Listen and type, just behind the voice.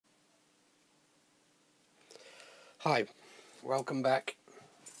Hi, welcome back.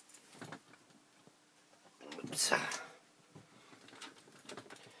 Oops.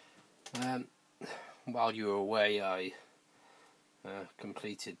 While you were away, I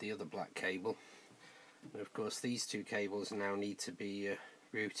completed the other black cable, and of course these two cables now need to be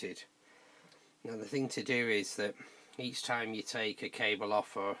routed. Now the thing to do is that each time you take a cable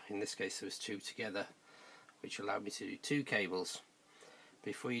off, or in this case there was two together, which allowed me to do two cables,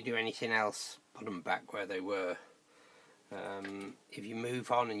 before you do anything else, put them back where they were. If you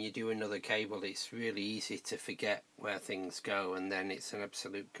move on and you do another cable, it's really easy to forget where things go, and then it's an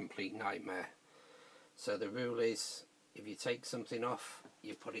absolute complete nightmare. So the rule is, if you take something off,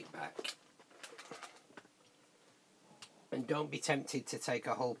 you put it back. And don't be tempted to take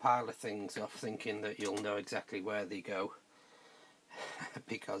a whole pile of things off thinking that you'll know exactly where they go,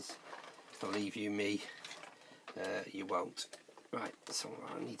 because believe you me, you won't. Right, so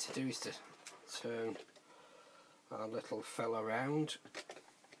what I need to do is to turn our little fella around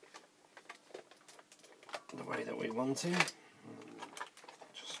the way that we want him.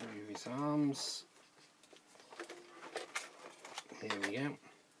 Just move his arms. Here we go.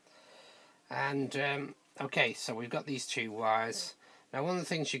 And okay, so we've got these two wires. Now one of the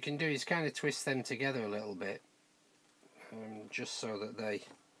things you can do is kind of twist them together a little bit, just so that they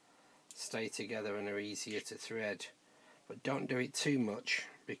stay together and are easier to thread. But don't do it too much,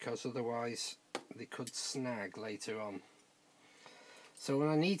 because otherwise they could snag later on. So what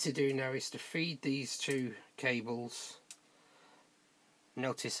I need to do now is to feed these two cables.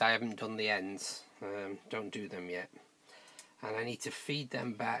 Notice I haven't done the ends, don't do them yet. And I need to feed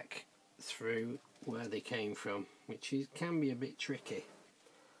them back through where they came from, which can be a bit tricky.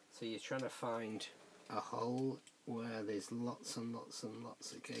 So you're trying to find a hole where there's lots and lots and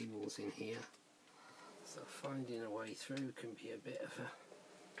lots of cables in here. So finding a way through can be a bit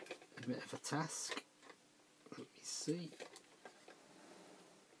of a task. Let me see.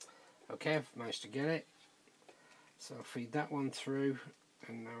 Okay, I've managed to get it. So I'll feed that one through,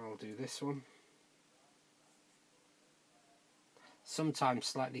 and now I'll do this one. Sometimes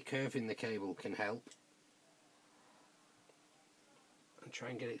slightly curving the cable can help, and try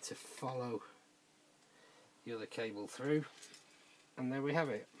and get it to follow the other cable through. And there we have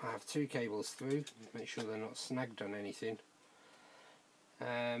it. I have two cables through. Make sure they're not snagged on anything.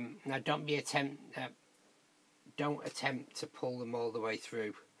 Now don't attempt to pull them all the way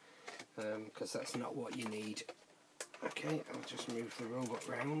through, because that's not what you need. Okay, I'll just move the robot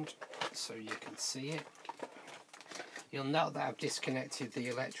round so you can see it. You'll note that I've disconnected the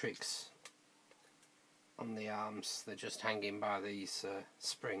electrics on the arms. They're just hanging by these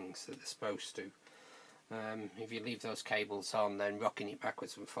springs that they're supposed to. If you leave those cables on, then rocking it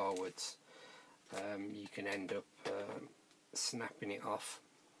backwards and forwards, you can end up snapping it off.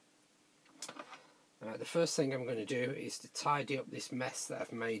 The first thing I'm going to do is to tidy up this mess that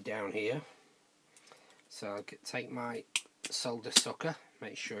I've made down here. So I'll take my solder sucker,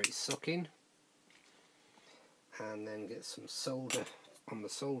 make sure it's sucking, and then get some solder on the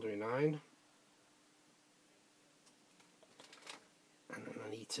soldering iron. And then I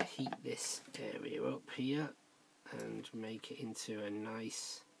need to heat this area up here and make it into a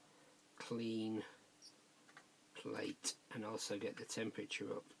nice clean plate, and also get the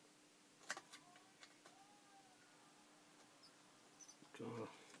temperature up. God,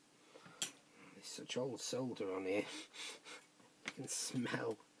 there's such old solder on here. You can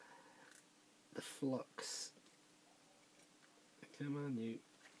smell the flux. Come on, you.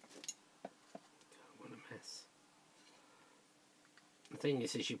 God, what a mess. The thing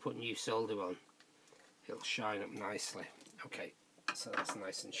is, as you put new solder on, it'll shine up nicely. Okay, so that's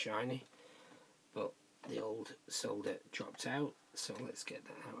nice and shiny, but the old solder dropped out, so let's get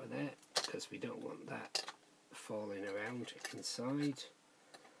that out of there, because we don't want that falling around inside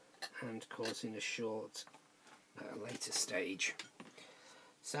and causing a short at a later stage.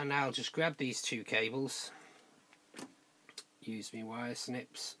 So now I'll just grab these two cables, use my wire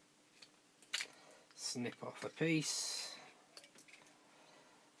snips, snip off a piece,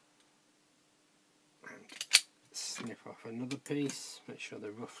 snip off another piece, make sure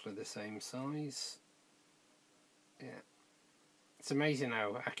they're roughly the same size. Yeah, it's amazing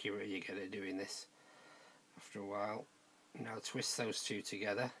how accurate you get at doing this after a while. Now twist those two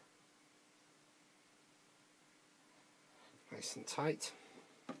together nice and tight.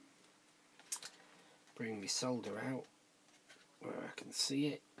 Bring my solder out where I can see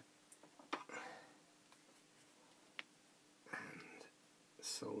it, and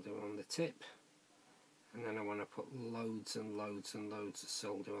solder on the tip. And then I want to put loads and loads and loads of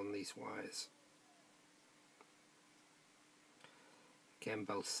solder on these wires. Again,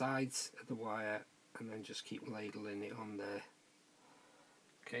 both sides of the wire and then just keep ladling it on there.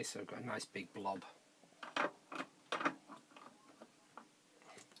 Okay, so I've got a nice big blob.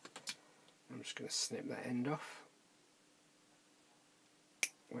 I'm just going to snip that end off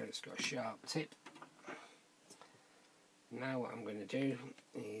where it's got a sharp tip. Now what I'm going to do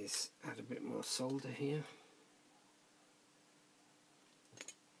is add a bit more solder here.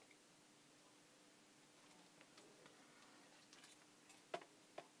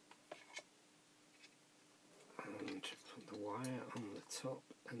 And put the wire on the top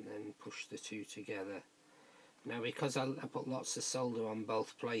and then push the two together. Now because I put lots of solder on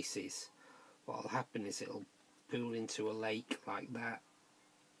both places, what will happen is it'll pool into a lake like that,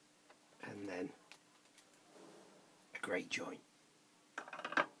 and then a great joint.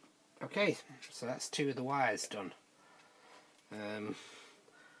 Okay, so that's two of the wires done.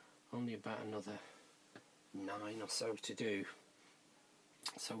 Only about another 9 or so to do.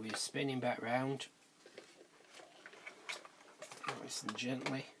 So we're spinning back round nice and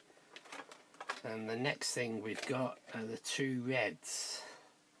gently, and the next thing we've got are the two reds.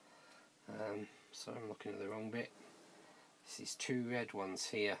 So I'm looking at the wrong bit. This is two red ones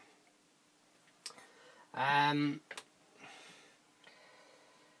here.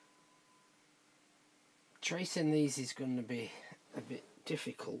 Tracing these is going to be a bit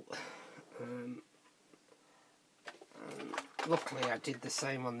difficult. Luckily I did the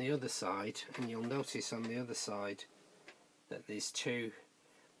same on the other side, and you'll notice on the other side that there's two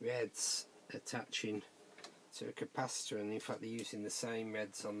reds attaching to a capacitor, and in fact they're using the same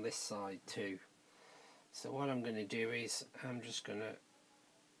reds on this side too. So what I'm going to do is I'm just going to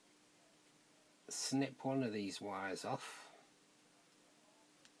snip one of these wires off.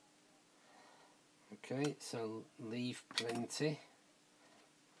 Okay, so leave plenty.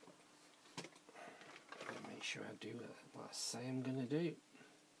 Make sure I do what I say I'm going to do.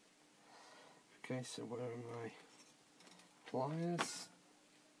 Okay, so where are my pliers?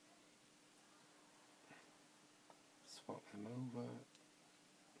 Swap them over.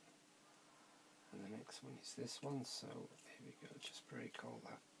 And the next one is this one, so here we go, just break all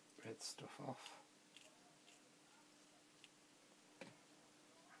that red stuff off.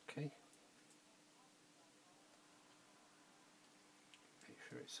 Okay. Make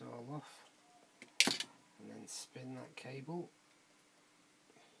sure it's all off. And then spin that cable.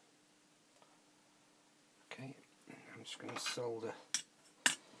 Okay, I'm just going to solder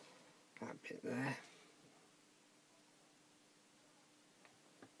that bit there.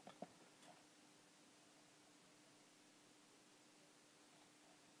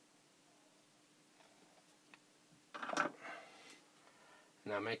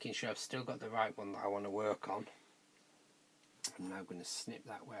 Now making sure I've still got the right one that I want to work on. I'm now going to snip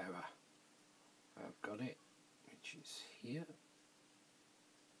that where I've got it, which is here.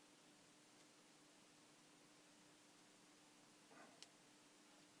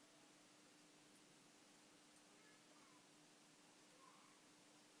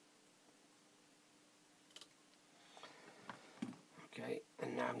 Okay,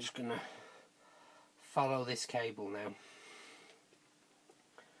 and now I'm just going to follow this cable now.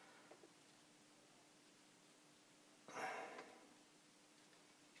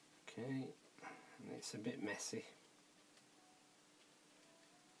 Okay, and it's a bit messy.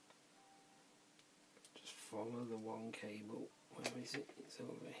 Just follow the one cable. Where is it? It's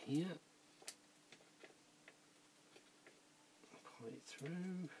over here. Pull it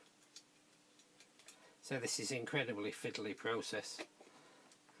through. So this is an incredibly fiddly process,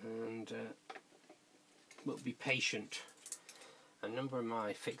 and but be patient. A number of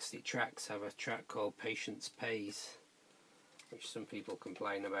my fixed-it tracks have a track called Patience Pays, which some people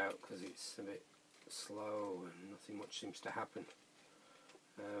complain about because it's a bit slow and nothing much seems to happen.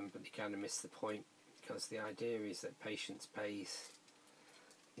 But they kind of miss the point, because the idea is that Patience Pays,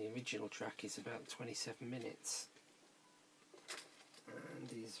 the original track is about 27 minutes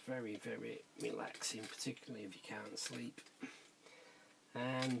and is very, very relaxing, particularly if you can't sleep.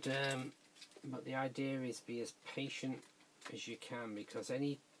 And but the idea is be as patient as you can, because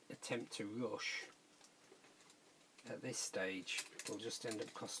any attempt to rush at this stage will just end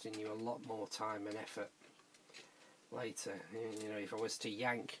up costing you a lot more time and effort later. You know, if I was to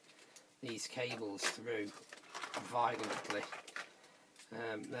yank these cables through violently,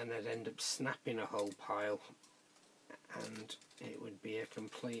 then I'd end up snapping a whole pile, and it would be a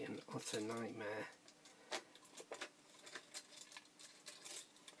complete and utter nightmare.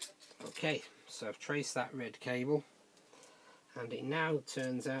 Okay, so I've traced that red cable, and it now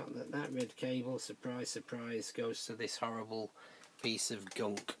turns out that that red cable, surprise surprise, goes to this horrible piece of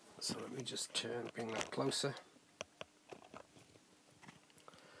gunk. So let me just bring that closer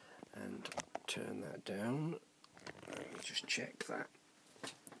and turn that down. Let me just check that.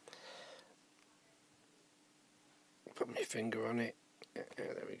 Put my finger on it.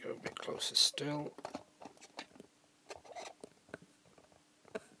 There we go, a bit closer still.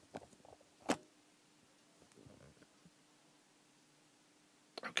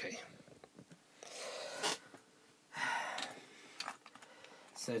 Okay.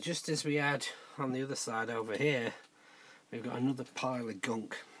 So just as we had on the other side over here, we've got another pile of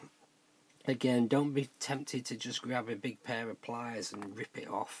gunk. Again, don't be tempted to just grab a big pair of pliers and rip it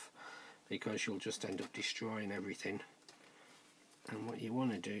off, because you'll just end up destroying everything. And what you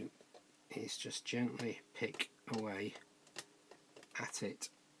want to do is just gently pick away at it,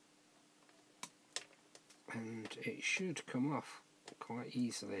 and it should come off quite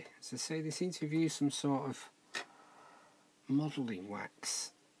easily. As I say, they seem to have used some sort of modelling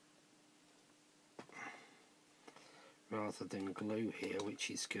wax rather than glue here, which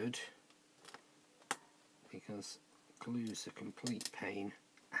is good, because glue's a complete pain.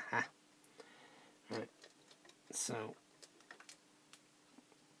 Aha. Right, so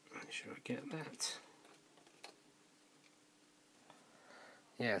make sure I get that.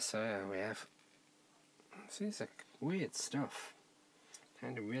 Yeah, so there we have. So it's like weird stuff,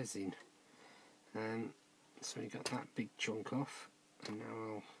 kind of resin. So we got that big chunk off, and now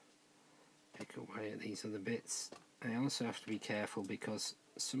I'll pick away at these other bits. I also have to be careful because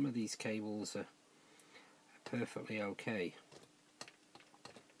some of these cables are perfectly okay.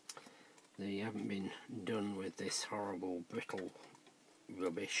 They haven't been done with this horrible brittle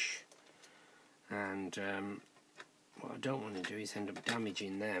rubbish, and what I don't want to do is end up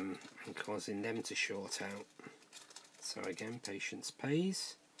damaging them and causing them to short out. So again, patience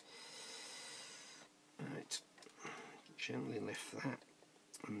pays. Right, gently lift that,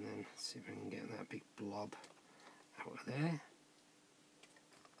 and then see if I can get that big blob out of there.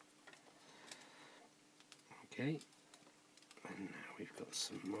 Okay, and now we've got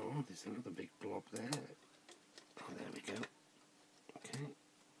some more. There's another big blob there. Oh, there we go. Okay,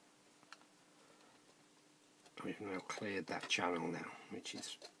 we've now cleared that channel now, which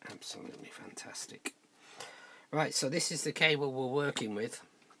is absolutely fantastic. Right, so this is the cable we're working with.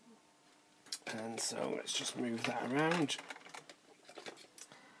 And so let's just move that around,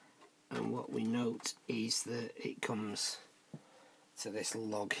 and what we note is that it comes to this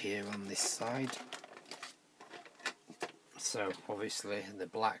log here on this side. So obviously the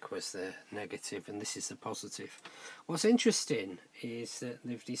black was the negative and this is the positive. What's interesting is that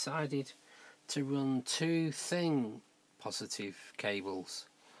they've decided to run two thin positive cables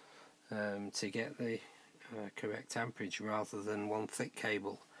to get the correct amperage rather than one thick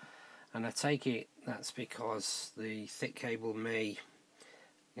cable. And I take it that's because the thick cable may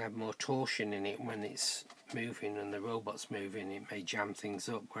have more torsion in it when it's moving and the robot's moving. It may jam things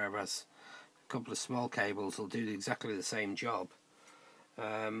up, whereas a couple of small cables will do exactly the same job,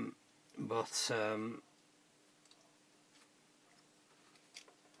 but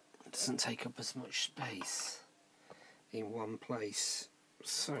it doesn't take up as much space in one place.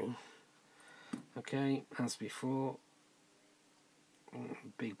 So, okay, as before,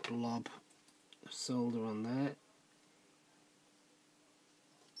 big blob of solder on there.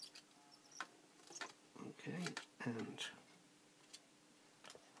 Okay, and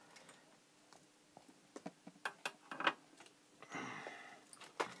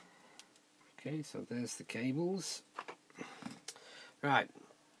okay, so there's the cables. Right,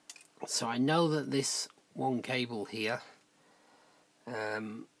 so I know that this one cable here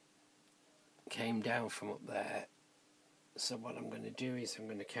came down from up there. So what I'm going to do is I'm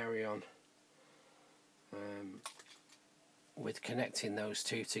going to carry on with connecting those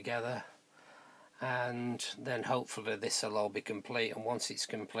two together, and then hopefully this will all be complete, and once it's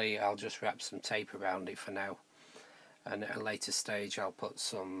complete I'll just wrap some tape around it for now, and at a later stage I'll put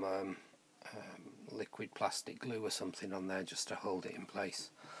some liquid plastic glue or something on there just to hold it in place.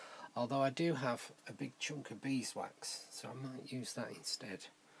 Although I do have a big chunk of beeswax, so I might use that instead,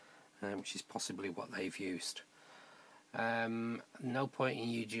 which is possibly what they've used. No point in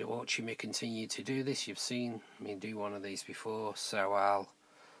you watching me continue to do this. You've seen me do one of these before, so I'll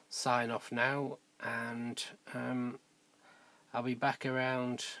sign off now, and I'll be back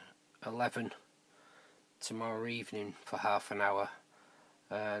around 11 tomorrow evening for half an hour,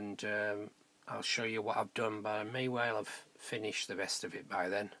 and I'll show you what I've done, but I may well have finished the rest of it by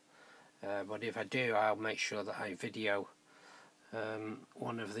then. But if I do, I'll make sure that I video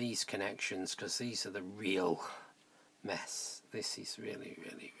one of these connections, because these are the real mess. This is really,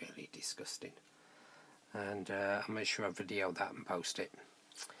 really, really disgusting, and I'll make sure I video that and post it.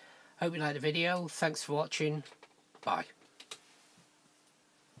 Hope you liked the video. Thanks for watching. Bye.